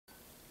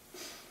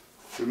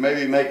We may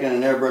be making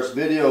an airbrush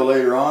video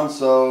later on,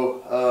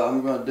 so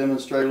I'm going to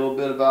demonstrate a little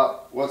bit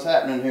about what's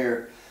happening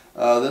here.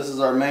 This is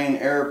our main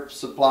air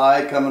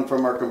supply coming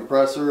from our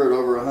compressor at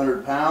over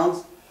 100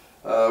 pounds.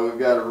 We've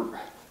got a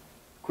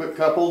quick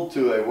coupled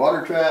to a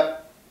water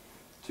trap,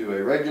 to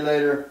a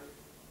regulator,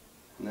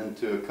 and then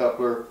to a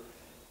coupler,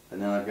 and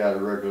then I've got a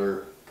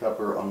regular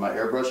coupler on my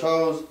airbrush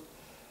hose.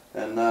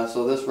 And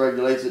so this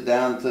regulates it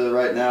down to,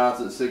 right now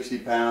it's at 60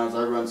 pounds.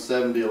 I run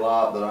 70 a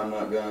lot, but I'm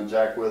not going to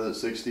jack with it.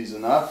 60 is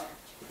enough.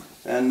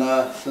 And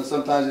since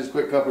sometimes these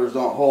quick couplers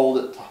don't hold,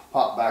 it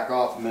popped back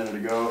off a minute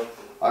ago.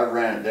 I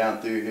ran it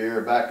down through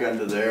here, back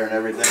under there and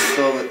everything,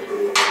 so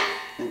that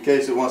in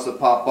case it wants to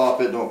pop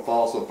off, it don't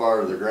fall so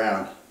far to the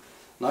ground.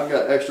 And I've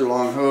got extra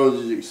long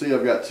hoses. As you can see,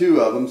 I've got two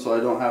of them, so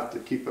I don't have to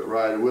keep it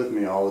right with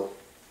me all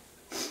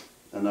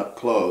and up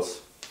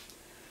close.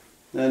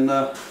 And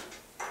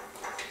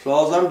so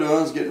all I'm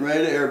doing is getting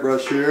ready to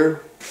airbrush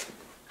here.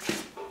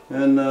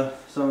 And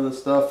some of the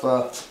stuff,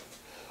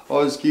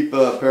 always keep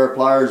a pair of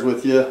pliers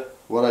with you.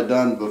 What I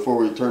done before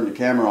we turned the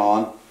camera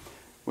on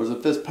was,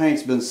 if this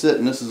paint's been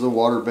sitting, this is a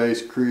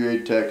water-based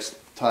Createx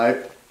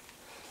type,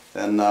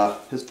 and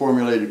it's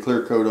formulated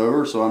clear coat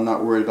over, so I'm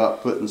not worried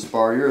about putting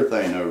spar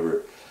urethane over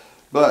it.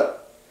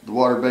 But the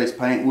water-based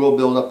paint will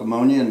build up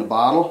ammonia in the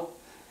bottle,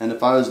 and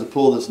if I was to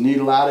pull this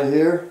needle out of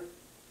here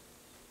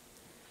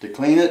to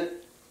clean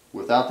it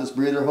without this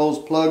breather hose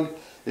plugged,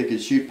 it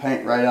could shoot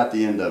paint right out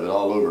the end of it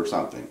all over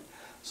something.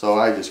 So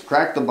I just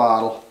cracked the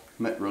bottle,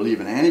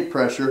 relieving any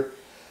pressure,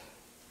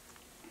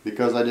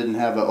 because I didn't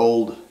have an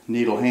old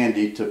needle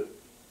handy to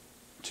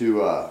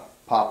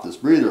pop this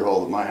breather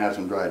hole that might have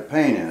some dried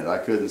paint in it. I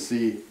couldn't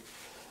see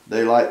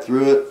daylight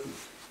through it.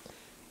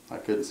 I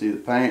couldn't see the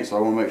paint, so I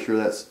want to make sure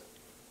that's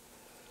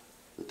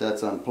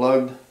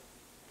unplugged.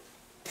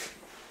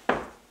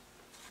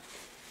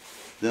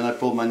 Then I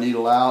pulled my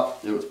needle out.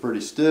 It was pretty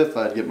stiff.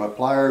 I'd get my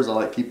pliers. I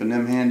like keeping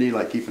them handy,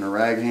 like keeping a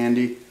rag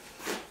handy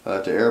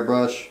to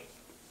airbrush.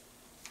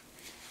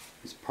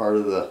 It's part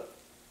of the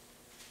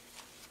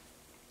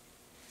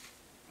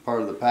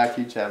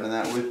package, having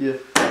that with you.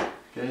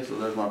 Okay, so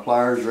there's my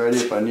pliers ready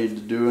if I need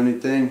to do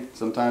anything.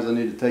 Sometimes I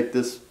need to take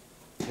this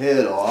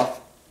head off,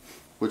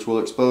 which will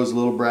expose a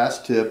little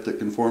brass tip that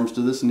conforms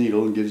to this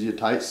needle and gives you a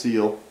tight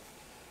seal.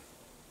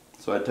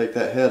 So I take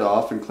that head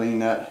off and clean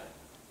that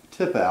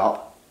tip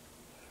out.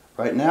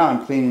 Right now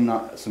I'm cleaning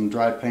some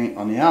dry paint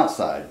on the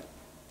outside,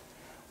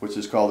 which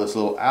is called this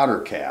little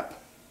outer cap.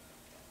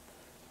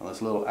 Now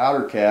this little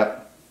outer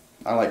cap,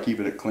 I like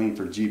keeping it clean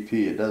for GP.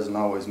 It doesn't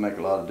always make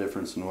a lot of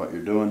difference in what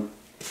you're doing.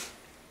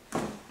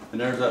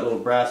 And there's that little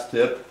brass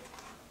tip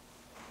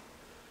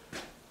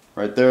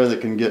right there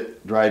that can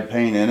get dried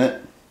paint in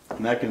it,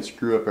 and that can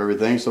screw up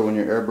everything. So when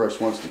your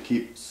airbrush wants to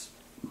keep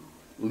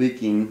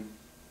leaking,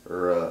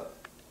 or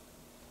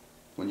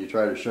when you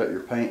try to shut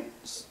your paint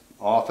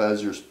off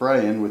as you're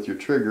spraying with your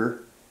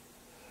trigger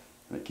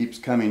and it keeps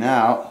coming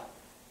out,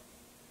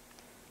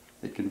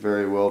 it can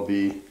very well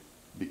be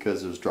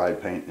because there's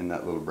dried paint in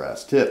that little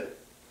brass tip.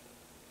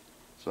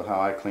 So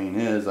how I clean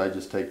is, I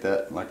just take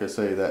that, like I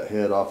say, that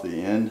head off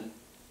the end,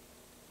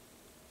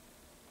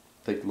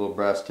 take the little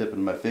brass tip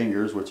in my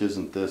fingers, which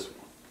isn't this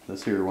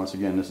here, once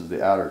again, this is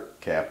the outer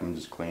cap I'm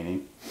just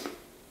cleaning.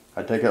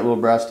 I take that little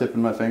brass tip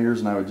in my fingers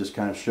and I would just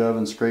kind of shove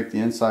and scrape the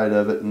inside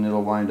of it, and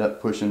it'll wind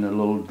up pushing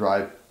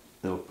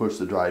it'll push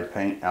the dried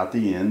paint out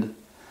the end.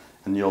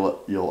 And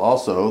you'll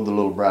also, the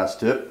little brass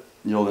tip,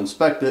 you'll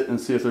inspect it and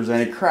see if there's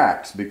any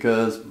cracks,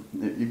 because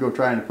if you go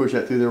trying to push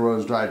that through there where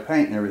there's dried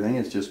paint and everything,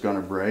 it's just going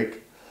to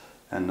break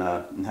and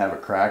have a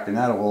crack, and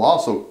that will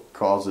also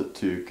cause it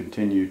to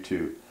continue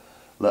to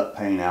let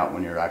paint out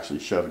when you're actually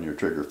shoving your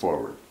trigger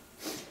forward.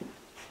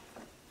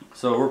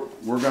 So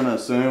we're going to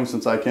assume,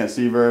 since I can't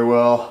see very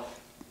well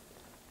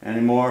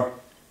anymore,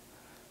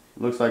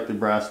 it looks like the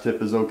brass tip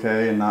is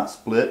okay and not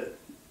split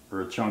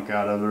or a chunk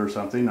out of it or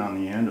something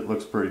on the end. It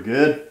looks pretty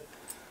good.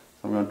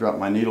 So I'm going to drop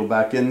my needle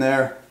back in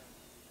there.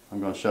 I'm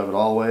going to shove it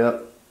all the way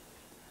up,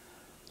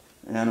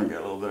 and I've got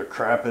a little bit of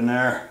crap in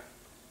there.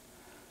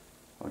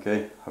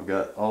 Okay, I've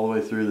got all the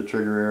way through the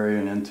trigger area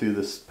and into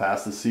this,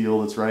 past the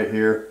seal that's right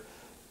here,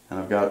 and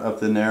I've got it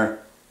up in there.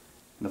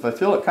 And if I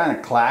feel it kind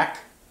of clack,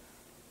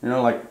 you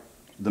know, like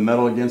the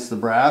metal against the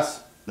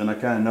brass, then I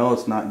kind of know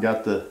it's not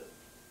got the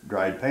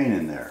dried paint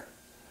in there.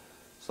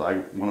 So I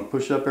want to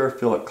push up there,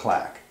 feel it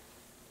clack.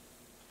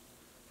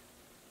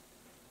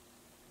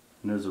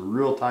 And there's a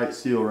real tight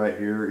seal right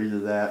here, either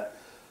that,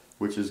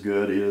 which is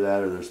good, either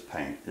that or there's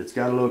paint. It's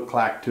got a little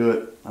clack to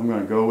it. I'm going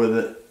to go with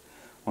it.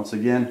 Once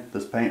again,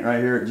 this paint right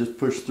here, it just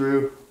pushed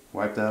through,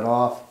 wipe that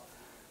off.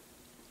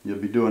 You'll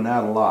be doing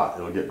that a lot.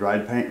 It'll get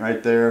dried paint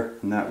right there,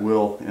 and that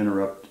will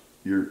interrupt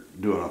your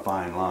doing a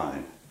fine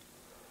line.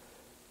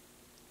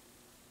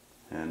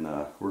 And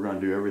we're going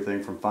to do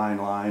everything from fine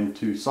line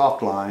to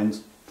soft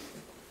lines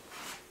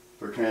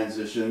for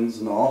transitions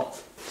and all.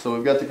 So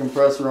we've got the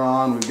compressor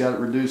on, we've got it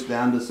reduced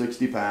down to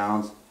 60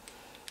 pounds,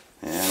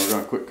 and we're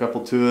going to quick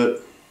couple to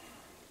it.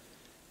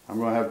 I'm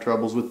going to have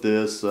troubles with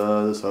this.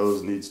 This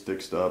hose needs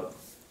fixed up.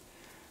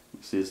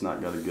 You see, it's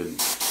not got a good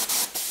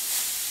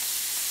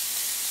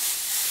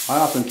I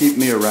often keep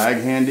me a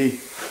rag handy.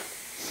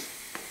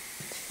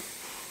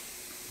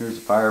 Here's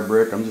a fire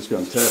brick. I'm just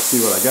going to test, see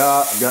what I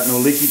got. I've got no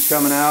leakage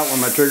coming out when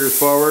my trigger's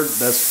forward.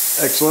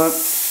 That's excellent.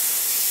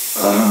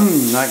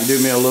 I can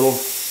do me a little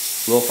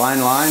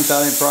fine line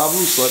without any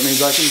problems. So that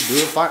means I can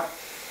do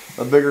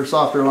a bigger,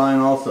 softer line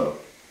also.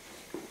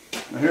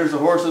 Now here's the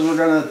horses we're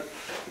going to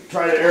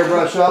try to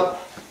airbrush up.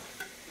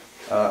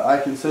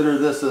 I consider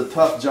this a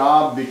tough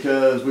job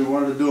because we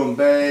wanted to do them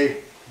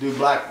bay, do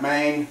black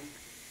mane,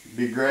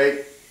 be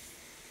great,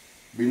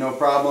 be no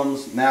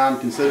problems. Now I'm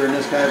considering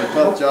this kind of a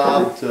tough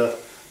job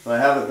I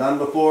haven't done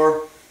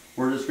before.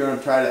 We're just going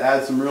to try to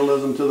add some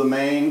realism to the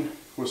mane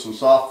with some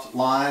soft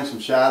lines, some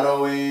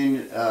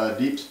shadowing,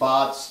 deep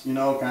spots, you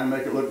know, kind of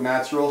make it look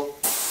natural.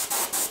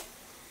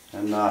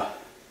 And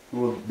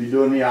we'll be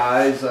doing the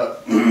eyes.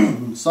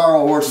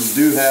 Sorrel horses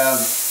do have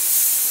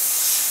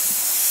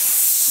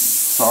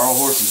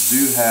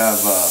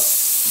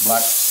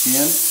black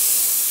skin.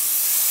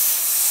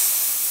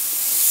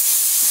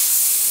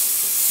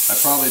 I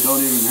probably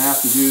don't even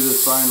have to do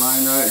this fine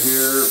line right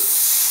here.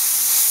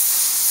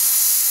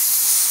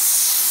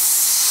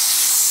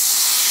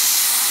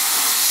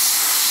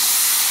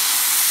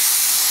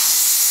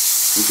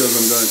 Because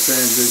I'm going to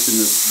transition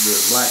the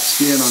black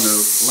skin on their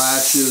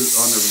lashes,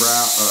 on their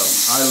brow,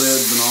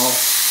 eyelids and all.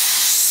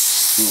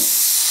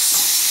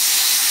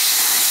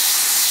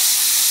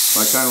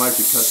 I kind of like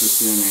to cut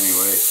this in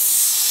anyway.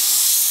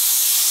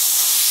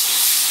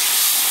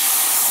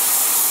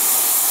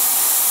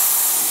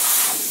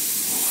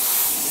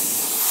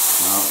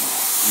 Now,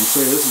 you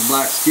say this is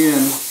black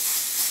skin.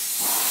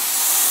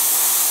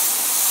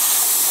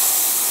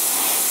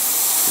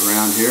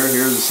 Around here,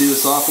 see the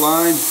soft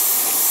line?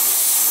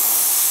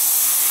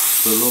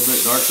 Put a little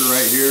bit darker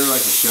right here, like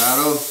a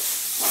shadow.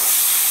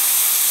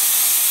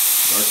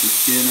 Darker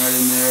skin right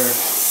in there.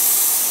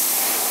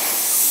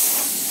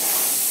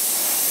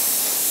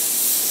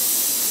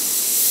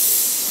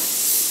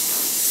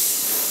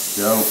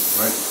 Go,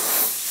 right.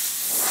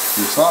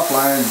 Your soft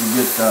lines, you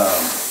get the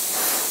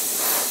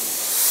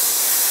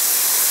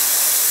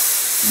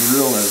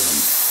realism.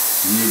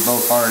 You need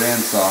both hard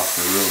and soft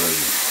for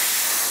realism.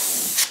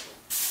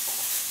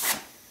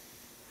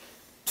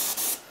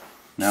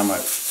 Now my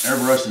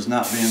airbrush is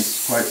not being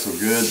quite so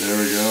good. There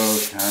we go.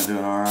 Kind of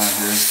doing all right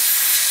here.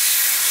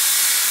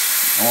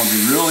 I want to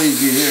be real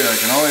easy here. I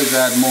can always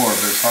add more,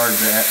 but it's hard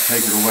to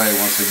take it away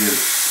once I get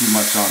too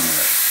much on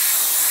there.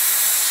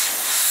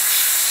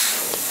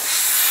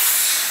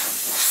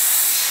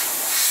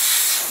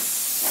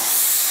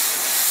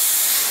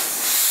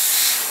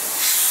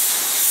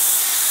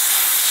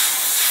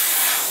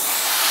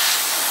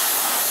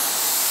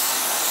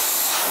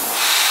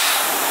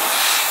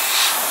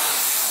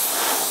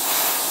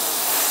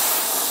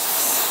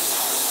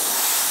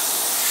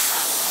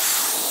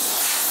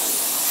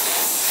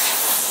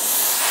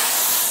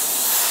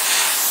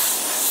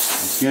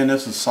 Again,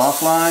 this is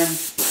soft line.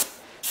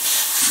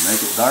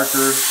 Make it darker,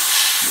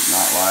 but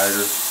not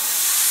lighter.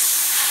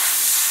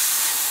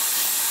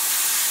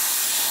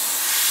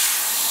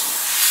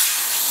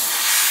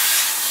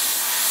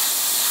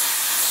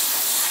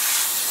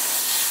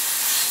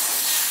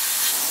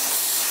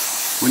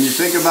 When you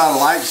think about a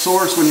light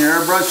source when you're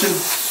airbrushing,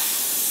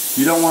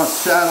 you don't want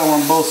shadow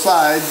on both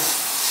sides,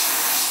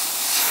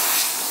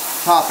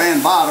 top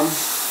and bottom,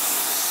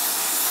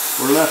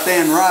 or left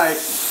and right.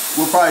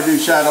 We'll probably do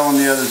shadow on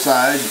the other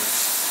side,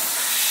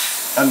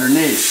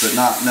 underneath, but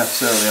not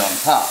necessarily on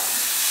top.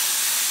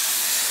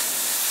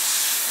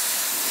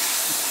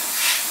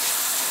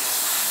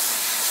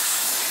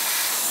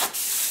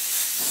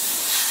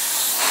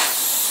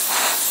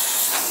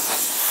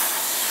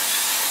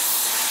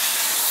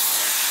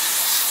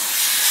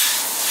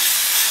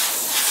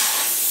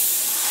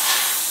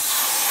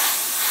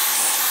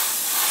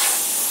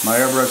 My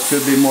airbrush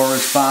could be more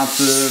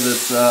responsive.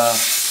 It's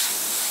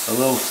a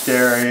little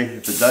scary.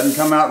 If it doesn't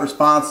come out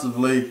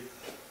responsively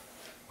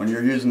when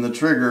you're using the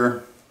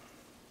trigger,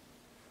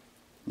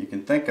 you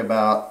can think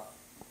about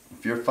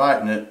if you're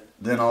fighting it,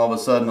 then all of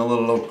a sudden a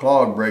little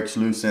clog breaks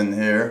loose in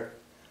here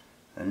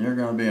and you're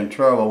going to be in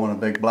trouble when a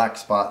big black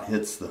spot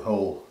hits the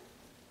whole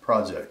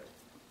project.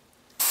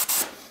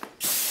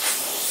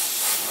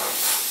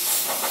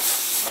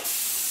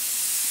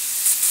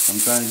 I'm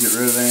trying to get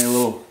rid of any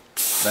little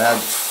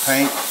bad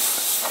paint.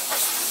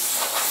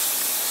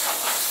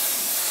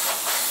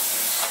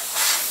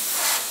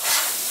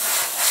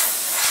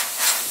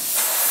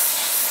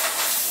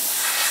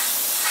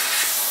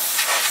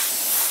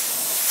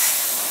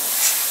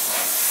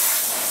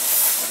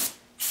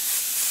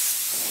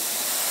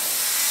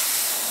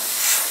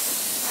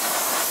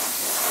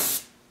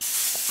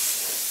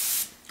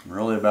 I'm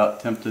really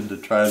about tempted to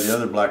try the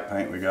other black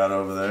paint we got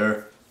over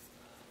there.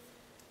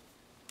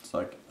 It's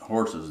like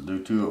horses,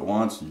 do two at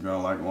once and you're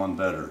going to like one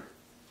better.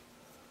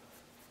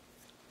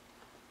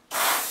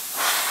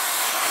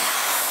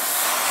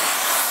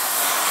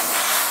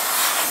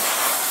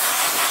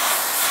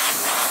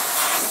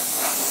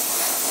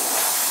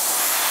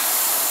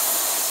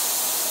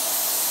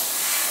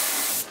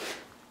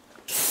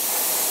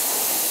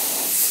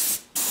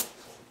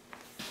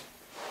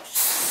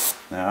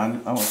 Now I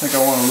don't think I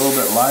want a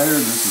little bit lighter.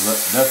 This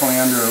is definitely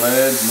under a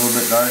ledge, a little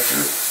bit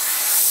darker.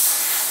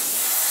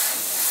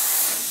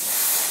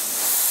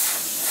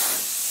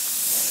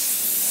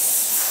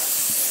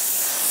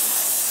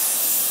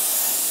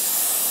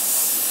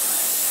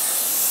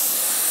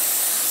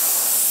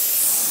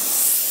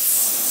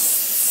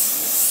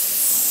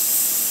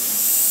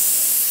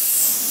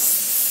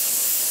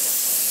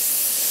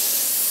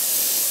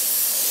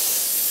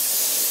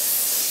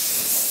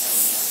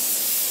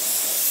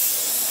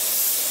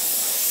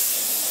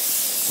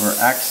 We're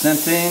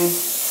accenting.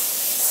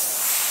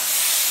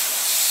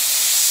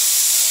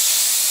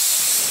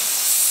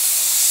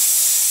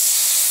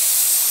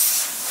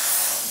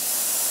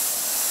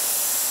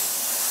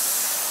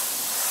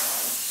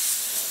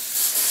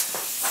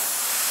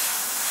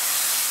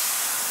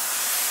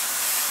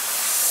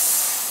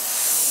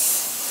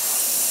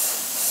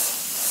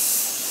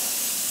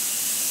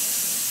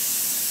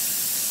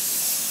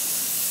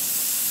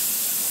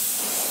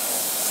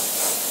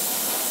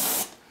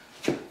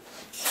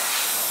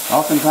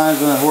 Oftentimes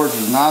when a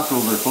horse's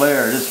nostrils are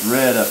flared, it's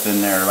red up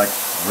in there like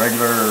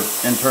regular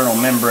internal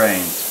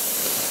membranes.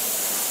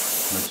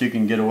 But you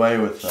can get away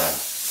with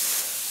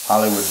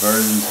Hollywood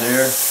versions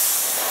here.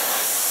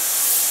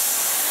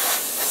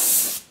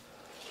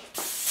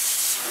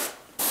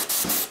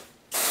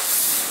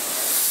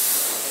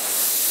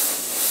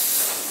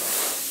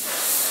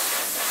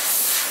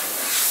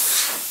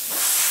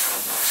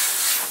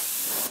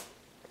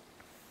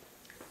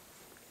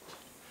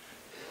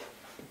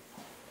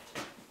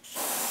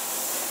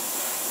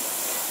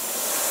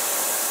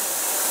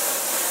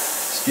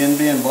 Skin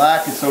being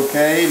black, it's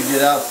okay to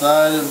get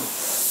outside of,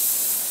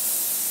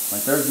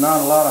 like there's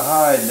not a lot of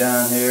hide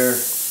down here.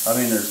 I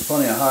mean there's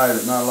plenty of hide,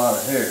 but not a lot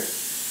of hair.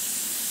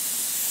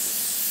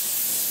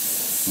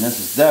 And this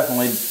is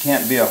definitely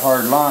can't be a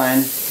hard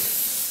line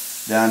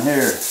down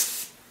here.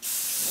 It's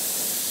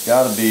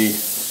gotta be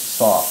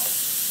soft.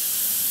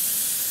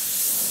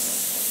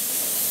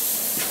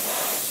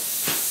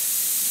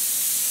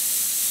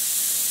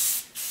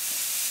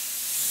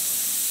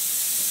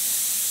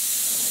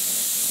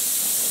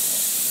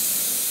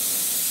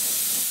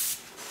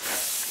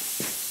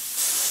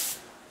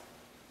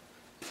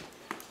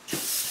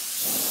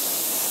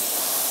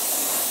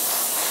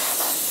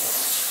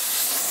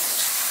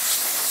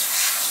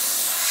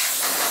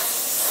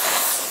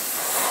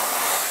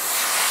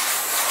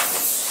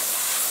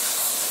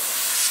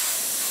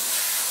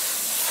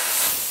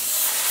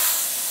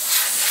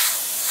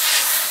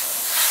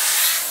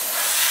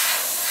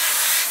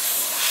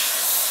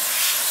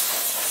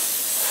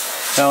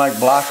 Kind of like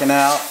blocking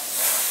out,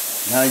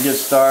 kind of get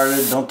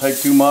started, don't take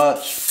too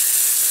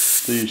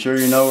much till you're sure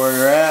you know where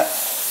you're at.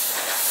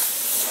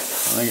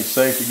 I think it's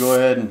safe to go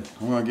ahead and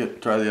I'm going to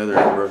try the other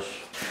airbrush.